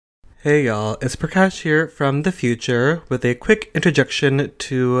Hey y'all, it's Prakash here from the future with a quick interjection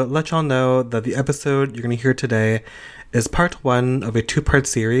to let y'all know that the episode you're going to hear today is part one of a two-part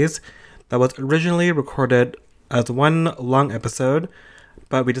series that was originally recorded as one long episode,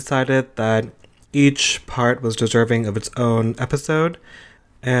 but we decided that each part was deserving of its own episode,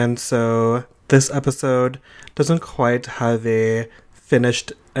 and so this episode doesn't quite have a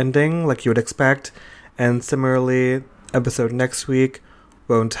finished ending like you would expect, and similarly, episode next week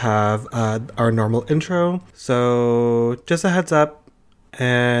won't have our normal intro. So just a heads up.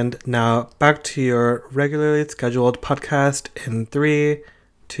 And now back to your regularly scheduled podcast in 3,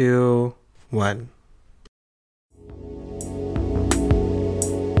 2, 1.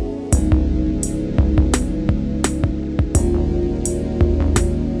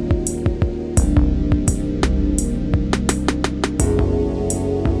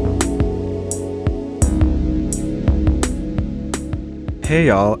 Hey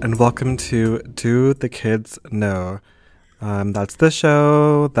y'all, and welcome to Do the Kids Know? That's the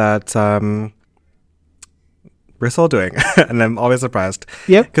show that we're still doing, and I'm always surprised.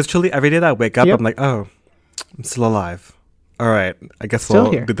 Yep. Because truly, every day that I wake up, I'm like, oh, I'm still alive. All right, I guess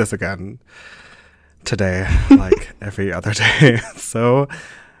we'll do this again today, like every other day. So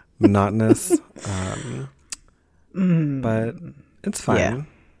monotonous, but it's fine. Yeah.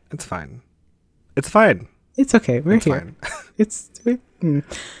 It's fine. It's fine. It's okay. We're It's here. fine.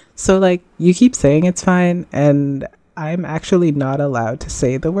 So, like, you keep saying it's fine, and I'm actually not allowed to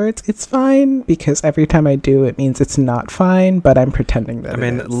say the words "it's fine" because every time I do, it means it's not fine. But I'm pretending that. I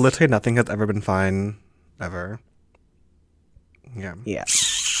mean, it is. literally nothing has ever been fine, ever. Yeah. Yeah.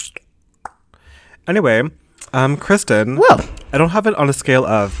 Anyway, Kristen. Well, I don't have it on a scale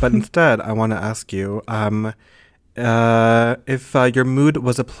of, but instead, I want to ask you, if your mood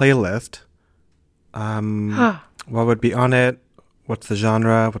was a playlist, what would be on it? What's the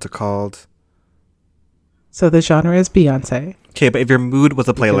genre? What's it called? so the genre is Beyonce. Okay, but if your mood was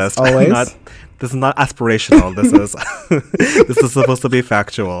a playlist, always. This is not aspirational. This is this is supposed to be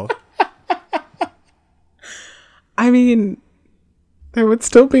factual. I mean, there would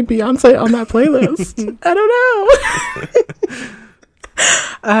still be Beyonce on that playlist. I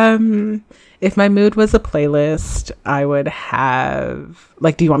don't know. If my mood was a playlist, I would have,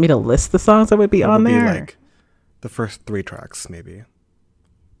 like, do you want me to list the songs that would be on there? Like the first 3 tracks, maybe.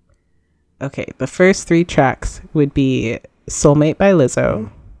 Okay, the first 3 tracks would be Soulmate by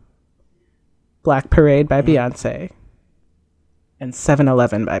Lizzo, Black Parade by Beyonce, and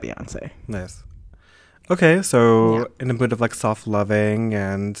 7-Eleven by Beyonce. Nice. Okay, so Yeah. in a mood of like self-loving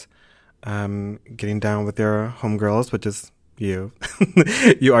and getting down with your homegirls, which is you.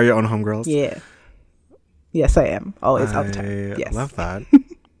 You are your own homegirls. Yeah. Yes, I am. Always, all the time. I Yes. love that.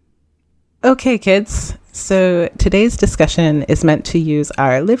 Okay, kids. So today's discussion is meant to use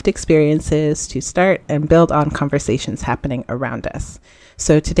our lived experiences to start and build on conversations happening around us.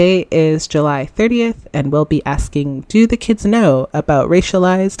 So today is July 30th, and we'll be asking, do the kids know about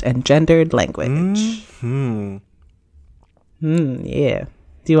racialized and gendered language? Yeah.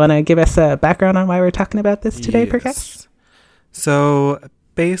 Do you want to give us a background on why we're talking about this today, Yes. Prakash? So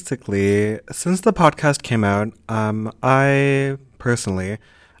basically, since the podcast came out, I personally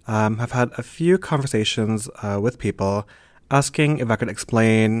have had a few conversations with people asking if I could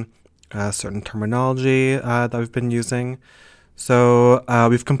explain certain terminology that we've been using. So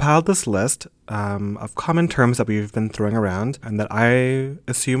we've compiled this list of common terms that we've been throwing around and that I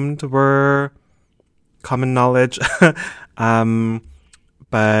assumed were common knowledge.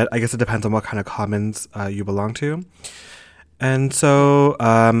 But I guess it depends on what kind of commons you belong to. And so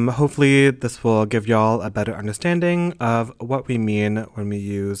hopefully this will give y'all a better understanding of what we mean when we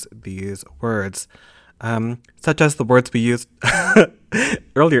use these words, such as the words we used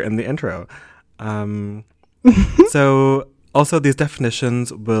earlier in the intro. So also these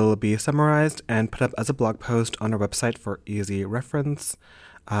definitions will be summarized and put up as a blog post on our website for easy reference.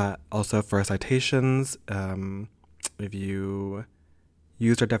 Also for citations, if you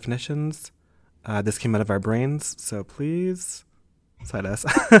used our definitions, this came out of our brains, so please cite us.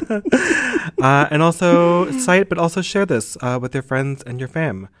 And also cite, but also share this with your friends and your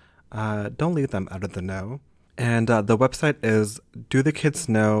fam. Don't leave them out of the know. And the website is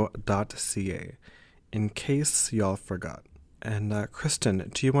dothekidsknow.ca, in case y'all forgot. And Kristen,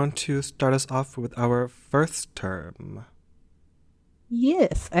 do you want to start us off with our first term?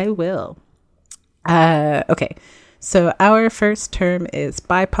 Yes, I will. Okay, so our first term is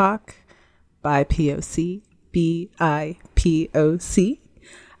BIPOC, BIPOC, BIPOC.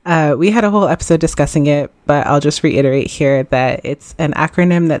 We had a whole episode discussing it, but I'll just reiterate here that it's an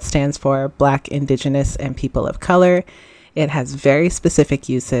acronym that stands for Black, Indigenous, and People of Color. It has very specific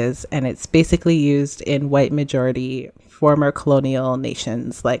uses, and it's basically used in white majority former colonial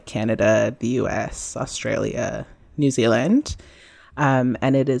nations like Canada, the US, Australia, New Zealand.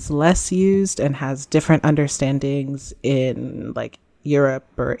 And it is less used and has different understandings in like Europe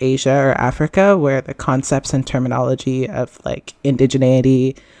or Asia or Africa, where the concepts and terminology of like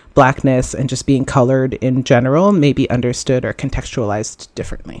indigeneity, blackness, and just being colored in general may be understood or contextualized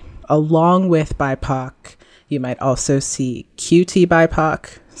differently. Along with BIPOC, you might also see QT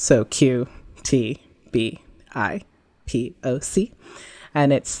BIPOC, so QTBIPOC.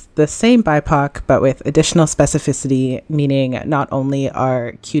 And it's the same BIPOC, but with additional specificity, meaning not only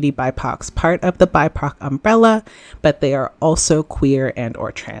are QT BIPOCs part of the BIPOC umbrella, but they are also queer and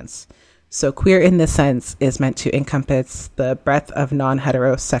or trans. So queer in this sense is meant to encompass the breadth of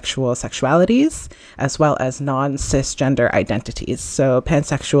non-heterosexual sexualities, as well as non-cisgender identities. So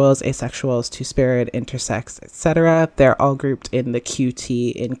pansexuals, asexuals, two-spirit, intersex, etc. They're all grouped in the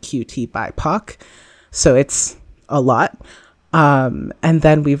QT in QT BIPOC. So it's a lot. And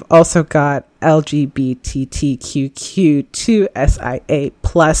then we've also got LGBTQQ2SIA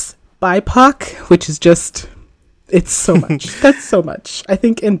plus BIPOC, which is just, it's so much. That's so much. I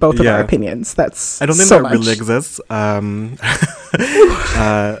think in both of our opinions, that's I don't think so that much. really exists. But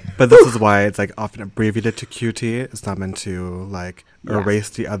this is why it's like often abbreviated to QT. It's not meant to like erase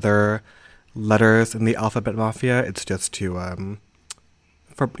the other letters in the alphabet mafia. It's just to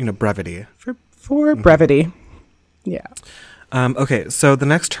for brevity. For brevity. Yeah. Okay, so the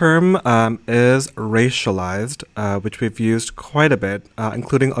next term is racialized, which we've used quite a bit,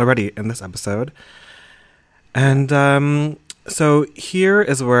 including already in this episode. And so here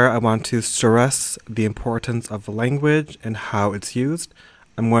is where I want to stress the importance of language and how it's used.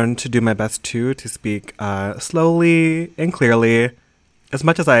 I'm going to do my best to speak slowly and clearly, as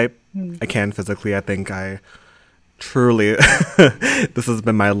much as I can physically. I think I truly, this has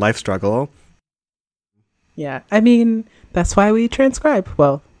been my life struggle. Yeah, I mean, that's why we transcribe.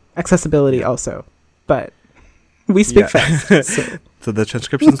 Well, accessibility also, but we speak fast. So the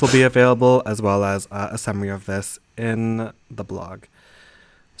transcriptions will be available as well as a summary of this in the blog.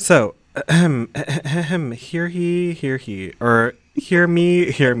 So, hear he, or hear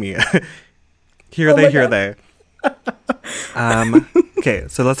me, hear me. Hear they. Okay,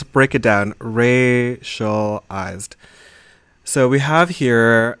 so let's break it down. Racialized. So we have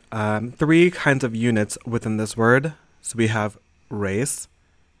here 3 kinds of units within this word. So we have race,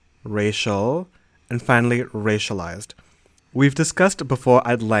 racial, and finally racialized. We've discussed before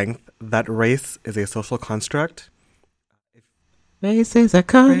at length that race is a social construct. Race is a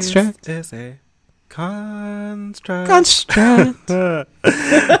construct. Race is a construct.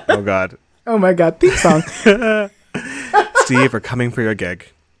 Oh, God. Oh, my God. Theme song. Steve, we're coming for your gig.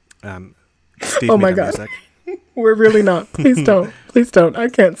 Steve, oh, my God. Music. We're really not. Please don't. Please don't. I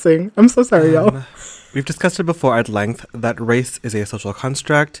can't sing. I'm so sorry, y'all. We've discussed it before at length that race is a social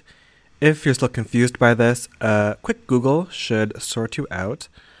construct. If you're still confused by this, quick Google should sort you out.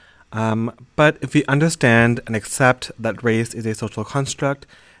 But if we understand and accept that race is a social construct,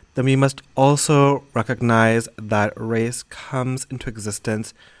 then we must also recognize that race comes into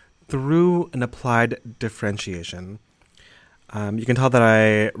existence through an applied differentiation. You can tell that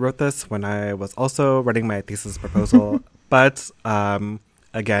I wrote this when I was also writing my thesis proposal, but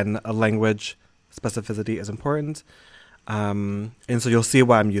again, a language specificity is important. And so you'll see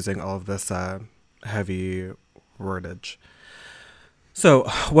why I'm using all of this heavy wordage. So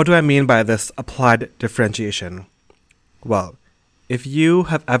what do I mean by this applied differentiation? Well, if you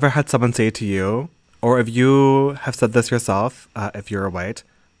have ever had someone say to you, or if you have said this yourself, if you're white,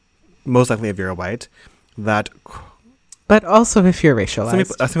 most likely if you're white, that... But also if you're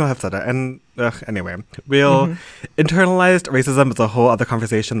racialized. Some people have said it. And anyway, internalized racism is a whole other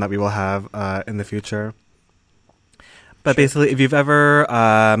conversation that we will have in the future. But basically, if you've ever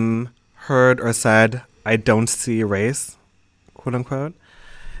heard or said, I don't see race, quote unquote,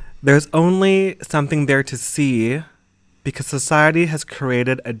 there's only something there to see because society has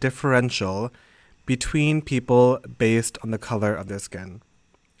created a differential between people based on the color of their skin.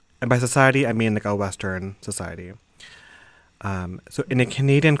 And by society, I mean like a Western society. So in a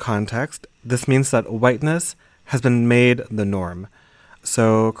Canadian context, this means that whiteness has been made the norm.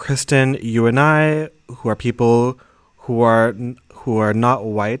 So Kristen, you and I, who are people who are not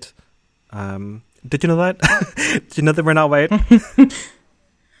white, did you know that? Did you know that we're not white?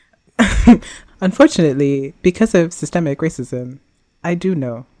 Unfortunately, because of systemic racism, I do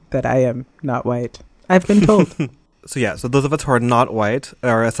know that I am not white. I've been told. So those of us who are not white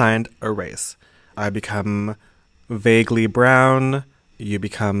are assigned a race. I become vaguely brown, you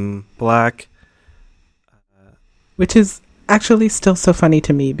become black. Which is actually still so funny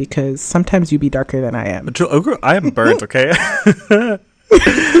to me because sometimes you be darker than I am. I am burnt, okay?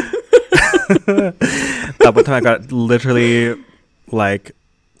 That one time I got literally, like,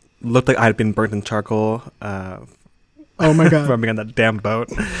 looked like I had been burnt in charcoal. Oh my God. From being on that damn boat.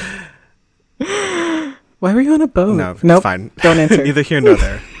 Why were you on a boat? No, nope. It's fine. Don't answer. Neither here nor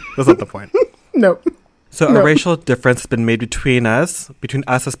there. That's not the point. Nope. So a racial difference has been made between us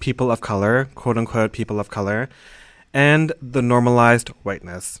as people of color, quote unquote people of color, and the normalized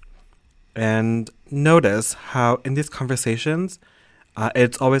whiteness. And notice how in these conversations,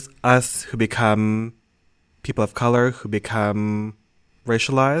 it's always us who become people of color, who become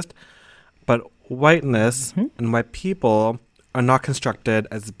racialized, but whiteness and white people are not constructed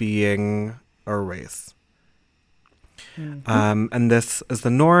as being a race. And this is the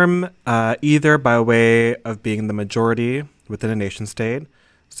norm, either by way of being the majority within a nation state.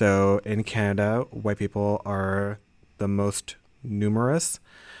 So in Canada, white people are the most numerous,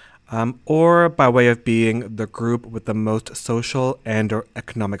 or by way of being the group with the most social and or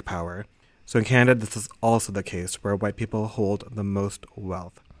economic power. So in Canada, this is also the case, where white people hold the most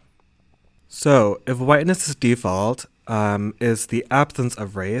wealth. So if whiteness' default is the absence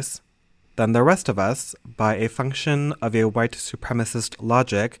of race, then the rest of us, by a function of a white supremacist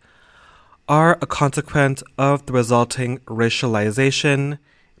logic, are a consequence of the resulting racialization,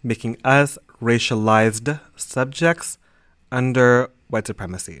 making us racialized subjects under white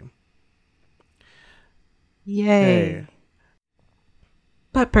supremacy. Yay.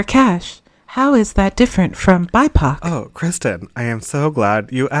 But Prakash, how is that different from BIPOC? Oh, Kristen, I am so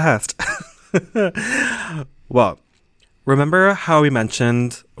glad you asked. Well, remember how you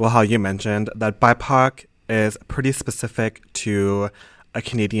mentioned that BIPOC is pretty specific to a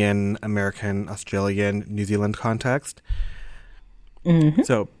Canadian, American, Australian, New Zealand context? Mm-hmm.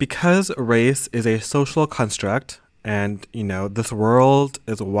 So because race is a social construct and, this world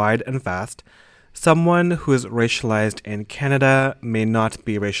is wide and vast, someone who is racialized in Canada may not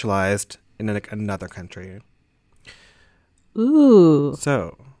be racialized in another country. Ooh.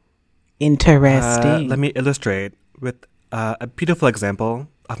 So, interesting. Let me illustrate with a beautiful example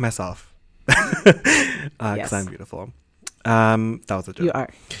of myself. Because yes. I'm beautiful. That was a joke. You are.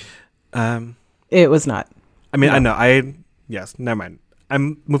 It was not. I mean, no. I know. Yes, never mind.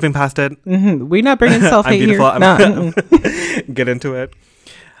 I'm moving past it. Mm-hmm. We're not bringing self-hate here. No. Get into it.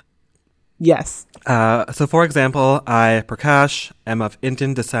 Yes. So, for example, I, Prakash, am of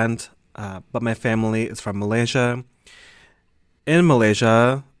Indian descent, but my family is from Malaysia. In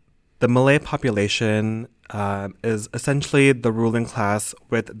Malaysia, the Malay population is essentially the ruling class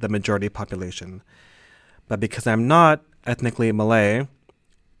with the majority population. But because I'm not ethnically Malay,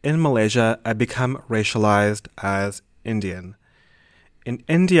 in Malaysia, I become racialized as Indian. In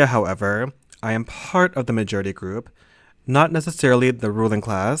India, however, I am part of the majority group, not necessarily the ruling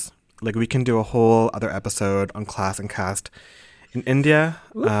class. Like, we can do a whole other episode on class and caste in India.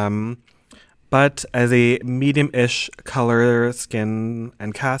 But as a medium-ish color, skin,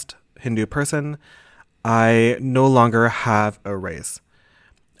 and caste Hindu person, I no longer have a race.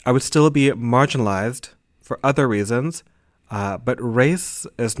 I would still be marginalized for other reasons, but race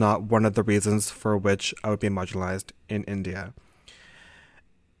is not one of the reasons for which I would be marginalized in India.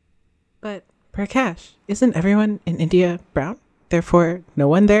 But Prakash, isn't everyone in India brown? Therefore, no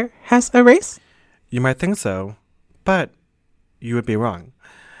one there has a race? You might think so, but you would be wrong.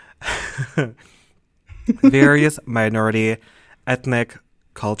 Various minority, ethnic,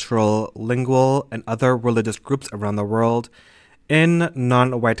 cultural, lingual, and other religious groups around the world in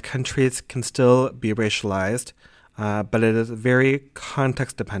non-white countries can still be racialized, but it is very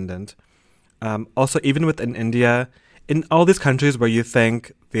context dependent. Also, even within India, in all these countries where you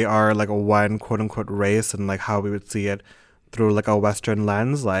think they are like a one quote-unquote race and like how we would see it through like a Western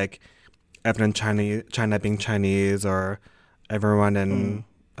lens, like everyone in China being Chinese, or everyone in,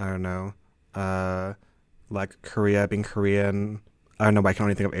 I don't know, like Korea being Korean. I don't know why I can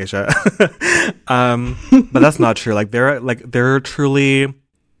only think of Asia. But that's not true. Like they're truly,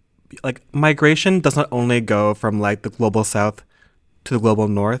 like, migration does not only go from like the global south to the global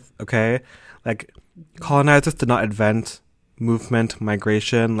north, okay? Like, colonizers did not invent movement,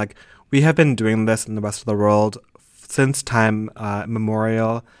 migration. Like, we have been doing this in the rest of the world since time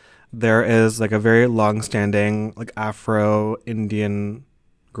immemorial. There is like a very long-standing like Afro-Indian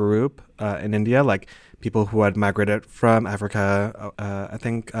group in India, like people who had migrated from Africa, I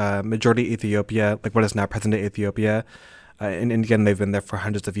think majority Ethiopia, like what is now present-day Ethiopia. In India, they've been there for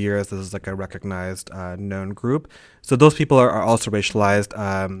hundreds of years. This is like a recognized, known group. So those people are also racialized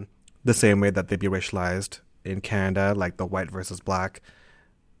the same way that they'd be racialized in Canada, like the white versus black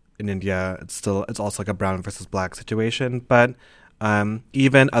in India, it's also like a brown versus black situation. But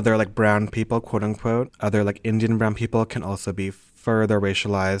even other like brown people, quote unquote, other like Indian brown people can also be further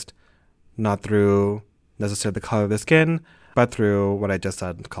racialized, not through necessarily the color of their skin, but through what I just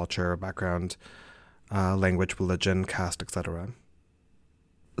said: culture, background, language, religion, caste, etc.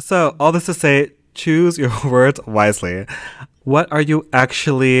 So all this to say, choose your words wisely. What are you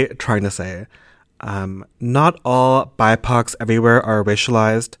actually trying to say? Not all BIPOCs everywhere are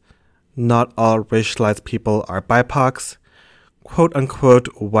racialized. Not all racialized people are BIPOCs. Quote unquote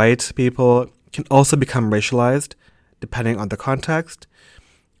white people can also become racialized depending on the context.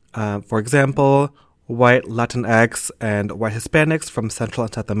 For example, white Latinx and white Hispanics from Central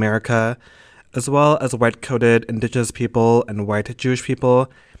and South America, as well as white-coded indigenous people and white Jewish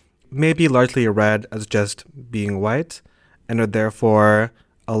people, may be largely read as just being white and are therefore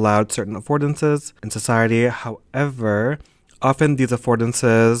allowed certain affordances in society. However, often these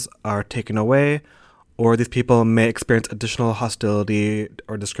affordances are taken away, or these people may experience additional hostility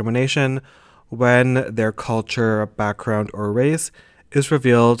or discrimination when their culture, background, or race is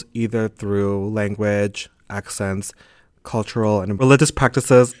revealed either through language, accents, cultural and religious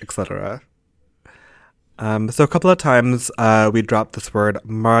practices, etc. So a couple of times we dropped this word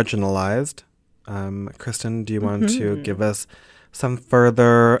marginalized. Kristen, do you want to give us some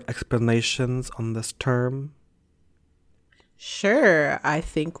further explanations on this term? Sure, I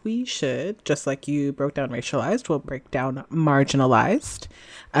think we should. Just like you broke down racialized, we'll break down marginalized.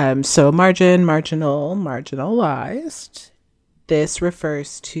 So margin, marginal, marginalized. This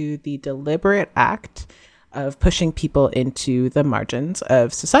refers to the deliberate act of pushing people into the margins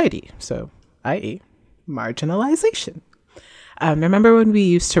of society. So, i.e., marginalization. Remember when we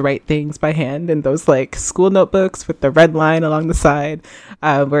used to write things by hand in those like school notebooks with the red line along the side,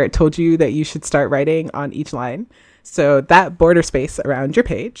 where it told you that you should start writing on each line? So that border space around your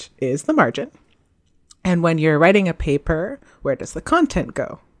page is the margin. And when you're writing a paper, where does the content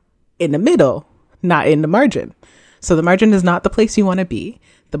go? In the middle, not in the margin. So the margin is not the place you want to be.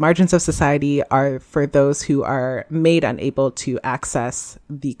 The margins of society are for those who are made unable to access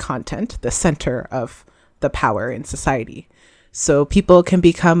the content, the center of the power in society. So people can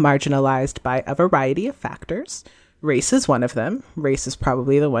become marginalized by a variety of factors. Race is one of them. Race is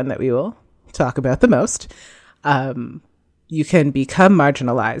probably the one that we will talk about the most. You can become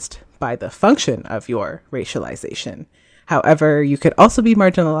marginalized by the function of your racialization. However, you could also be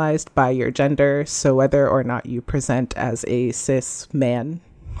marginalized by your gender, so whether or not you present as a cis man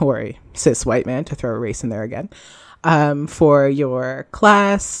or a cis white man, to throw a race in there again, for your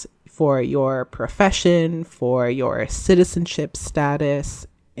class, for your profession, for your citizenship status,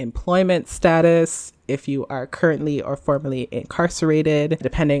 employment status, if you are currently or formerly incarcerated,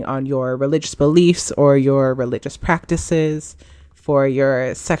 depending on your religious beliefs or your religious practices, for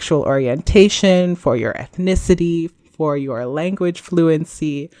your sexual orientation, for your ethnicity, for your language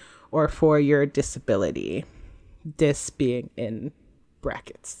fluency, or for your disability. Dis being in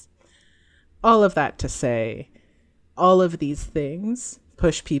brackets. All of that to say, all of these things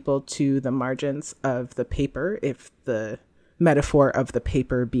push people to the margins of the paper, if the metaphor of the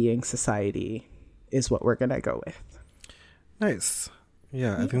paper being society is what we're going to go with. Nice.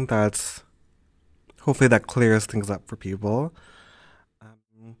 Yeah, I think that's... Hopefully that clears things up for people.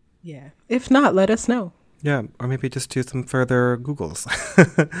 Yeah. If not, let us know. Yeah, or maybe just do some further Googles.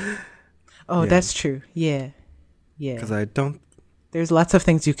 Oh, yeah. That's true. Yeah. Yeah. Because I don't... There's lots of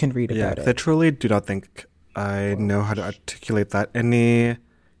things you can read about it. I truly do not think I know how to articulate that any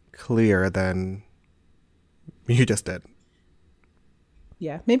clearer than you just did.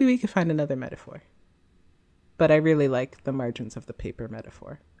 Yeah, maybe we could find another metaphor. But I really like the margins of the paper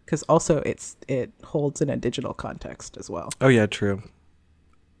metaphor. Because also it holds in a digital context as well. Oh, yeah, true.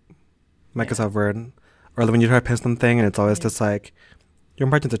 Microsoft Word. Or when you try to pen something and it's always just like, your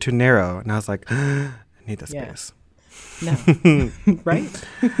margins are too narrow. And I was like, I need the space. No. Right?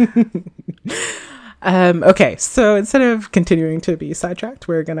 Okay, so instead of continuing to be sidetracked,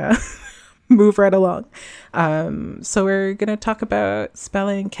 we're going to move right along. So we're going to talk about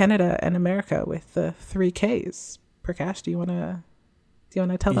spelling Canada and America with the 3 Ks. Prakash, do you want to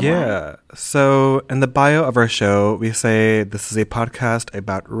tell them why? So in the bio of our show, we say this is a podcast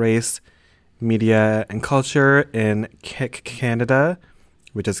about race, media, and culture in Canada,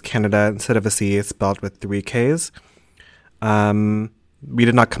 which is Canada instead of a C, spelled with 3 Ks. We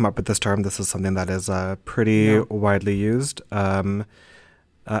did not come up with this term. This is something that is pretty widely used,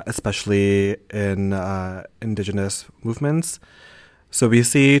 especially in Indigenous movements. So we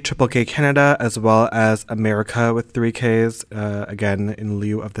see Triple K Canada as well as America with 3 Ks, again, in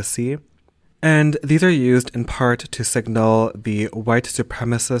lieu of the C. And these are used in part to signal the white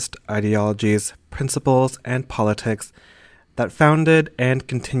supremacist ideologies, principles, and politics that founded and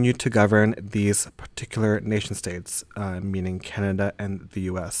continue to govern these particular nation states, meaning Canada and the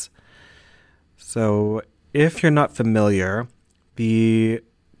US. So, if you're not familiar, the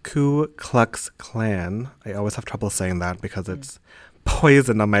Ku Klux Klan, I always have trouble saying that because it's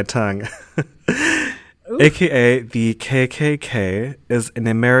poison on my tongue, aka the KKK, is an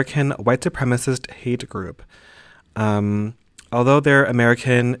American white supremacist hate group. Although they're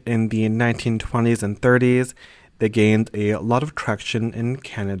American in the 1920s and 30s, they gained a lot of traction in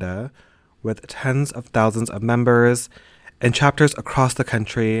Canada with tens of thousands of members and chapters across the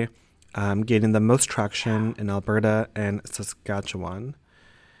country, gaining the most traction in Alberta and Saskatchewan.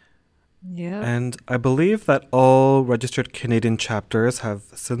 Yeah. And I believe that all registered Canadian chapters have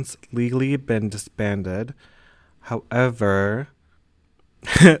since legally been disbanded. However,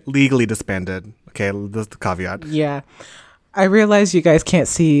 legally disbanded. Okay, that's the caveat. Yeah. I realize you guys can't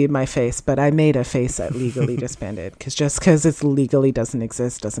see my face, but I made a face at legally disbanded because just because it's legally doesn't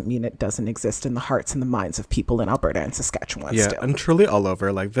exist doesn't mean it doesn't exist in the hearts and the minds of people in Alberta and Saskatchewan Yeah, still. and truly all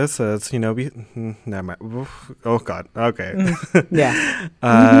over. Like this is, never mind. Oof. Oh God. Okay. Yeah.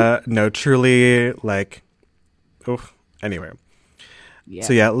 No, truly like, anyway. Yeah.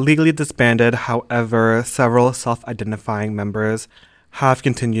 So yeah, legally disbanded. However, several self-identifying members have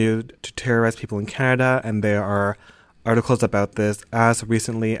continued to terrorize people in Canada, and there are articles about this as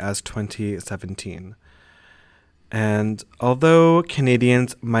recently as 2017. And although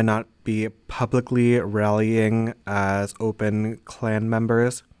Canadians might not be publicly rallying as open Klan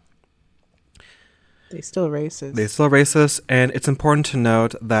members, They still racist. and it's important to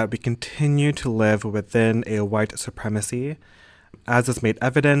note that we continue to live within a white supremacy, as is made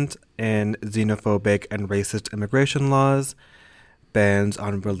evident in xenophobic and racist immigration laws, bans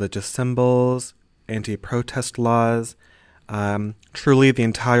on religious symbols, anti-protest laws, truly the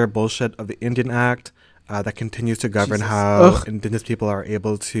entire bullshit of the Indian Act that continues to govern how Indigenous people are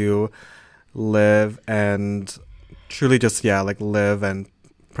able to live and truly just, live and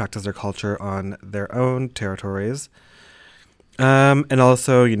practice their culture on their own territories. And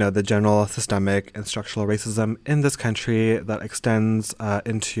also, the general systemic and structural racism in this country that extends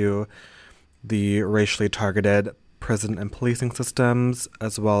into the racially targeted prison and policing systems,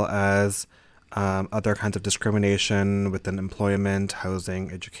 as well as other kinds of discrimination within employment,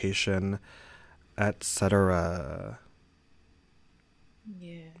 housing, education, etc.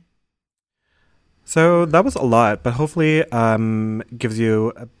 Yeah. So that was a lot, but hopefully gives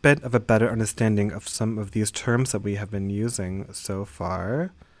you a bit of a better understanding of some of these terms that we have been using so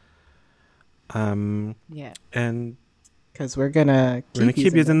far. Yeah. And because we're gonna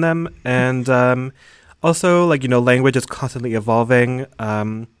keep using them. And also, language is constantly evolving.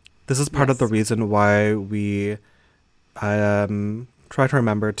 This is part of the reason why we try to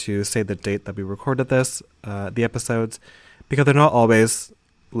remember to say the date that we recorded this, the episodes, because they're not always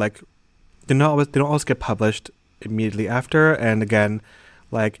they don't always get published immediately after. And again,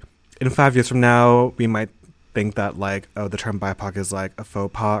 in 5 years from now, we might think that the term BIPOC is a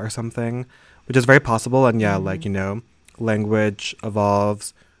faux pas or something, which is very possible. And language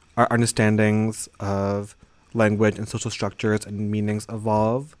evolves, our understandings of language and social structures and meanings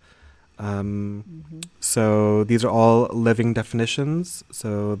evolve. So these are all living definitions,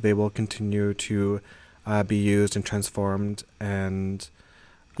 so they will continue to be used and transformed. And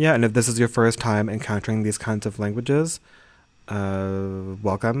and if this is your first time encountering these kinds of languages,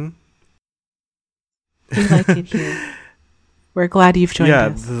 welcome. We like it here. We're glad you've joined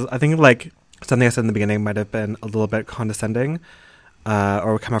us. I think something I said in the beginning might have been a little bit condescending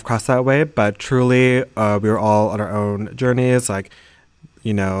or come across that way, but truly we were all on our own journeys. Not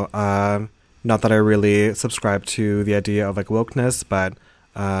that I really subscribe to the idea of wokeness, but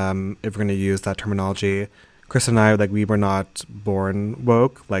if we're going to use that terminology, Chris and I, we were not born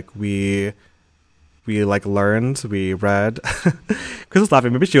woke. We learned, we read. Chris is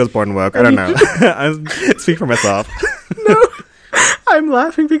laughing. Maybe she was born woke. I don't know. I speak for myself. No, I'm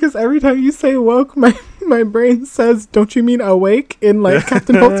laughing because every time you say woke, my brain says, "Don't you mean awake?" in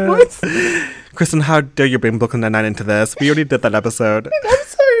Captain Holt's voice. Kristen, how dare you bring Brooklyn Nine-Nine into this? We already did that episode.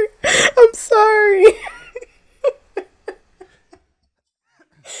 I'm sorry.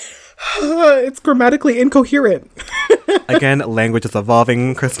 It's grammatically incoherent. Again, language is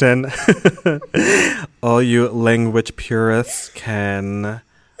evolving, Kristen. All you language purists can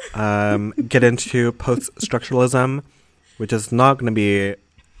get into post-structuralism, which is not going to be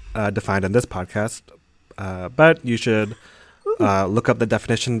defined in this podcast, but you should look up the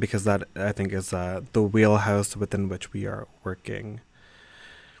definition because that, I think, is the wheelhouse within which we are working.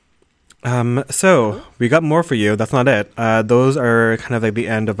 So we got more for you. That's not it. Those are kind of like the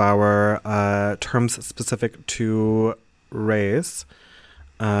end of our terms specific to race.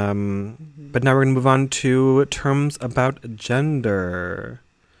 But now we're going to move on to terms about gender,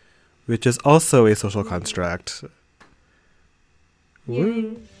 which is also a social construct.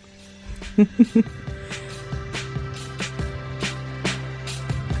 Woo.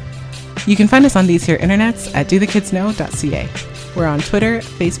 You can find us on these here internets at dothekidsknow.ca. We're on Twitter,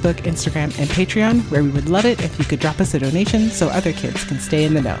 Facebook, Instagram, and Patreon, where we would love it if you could drop us a donation so other kids can stay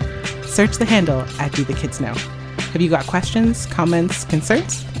in the know. Search the handle at dothekidsknow. Have you got questions, comments,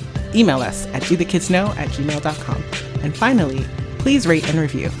 concerns? Email us at dothekidsknow@gmail.com. And finally, please rate and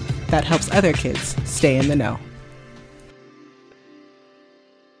review. That helps other kids stay in the know.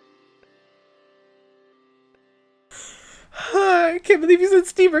 I can't believe you said,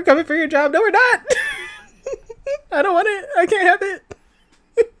 Steve, we're coming for your job. No, we're not. I don't want it. I can't have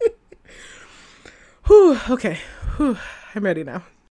it. Whew, okay. Whew, I'm ready now.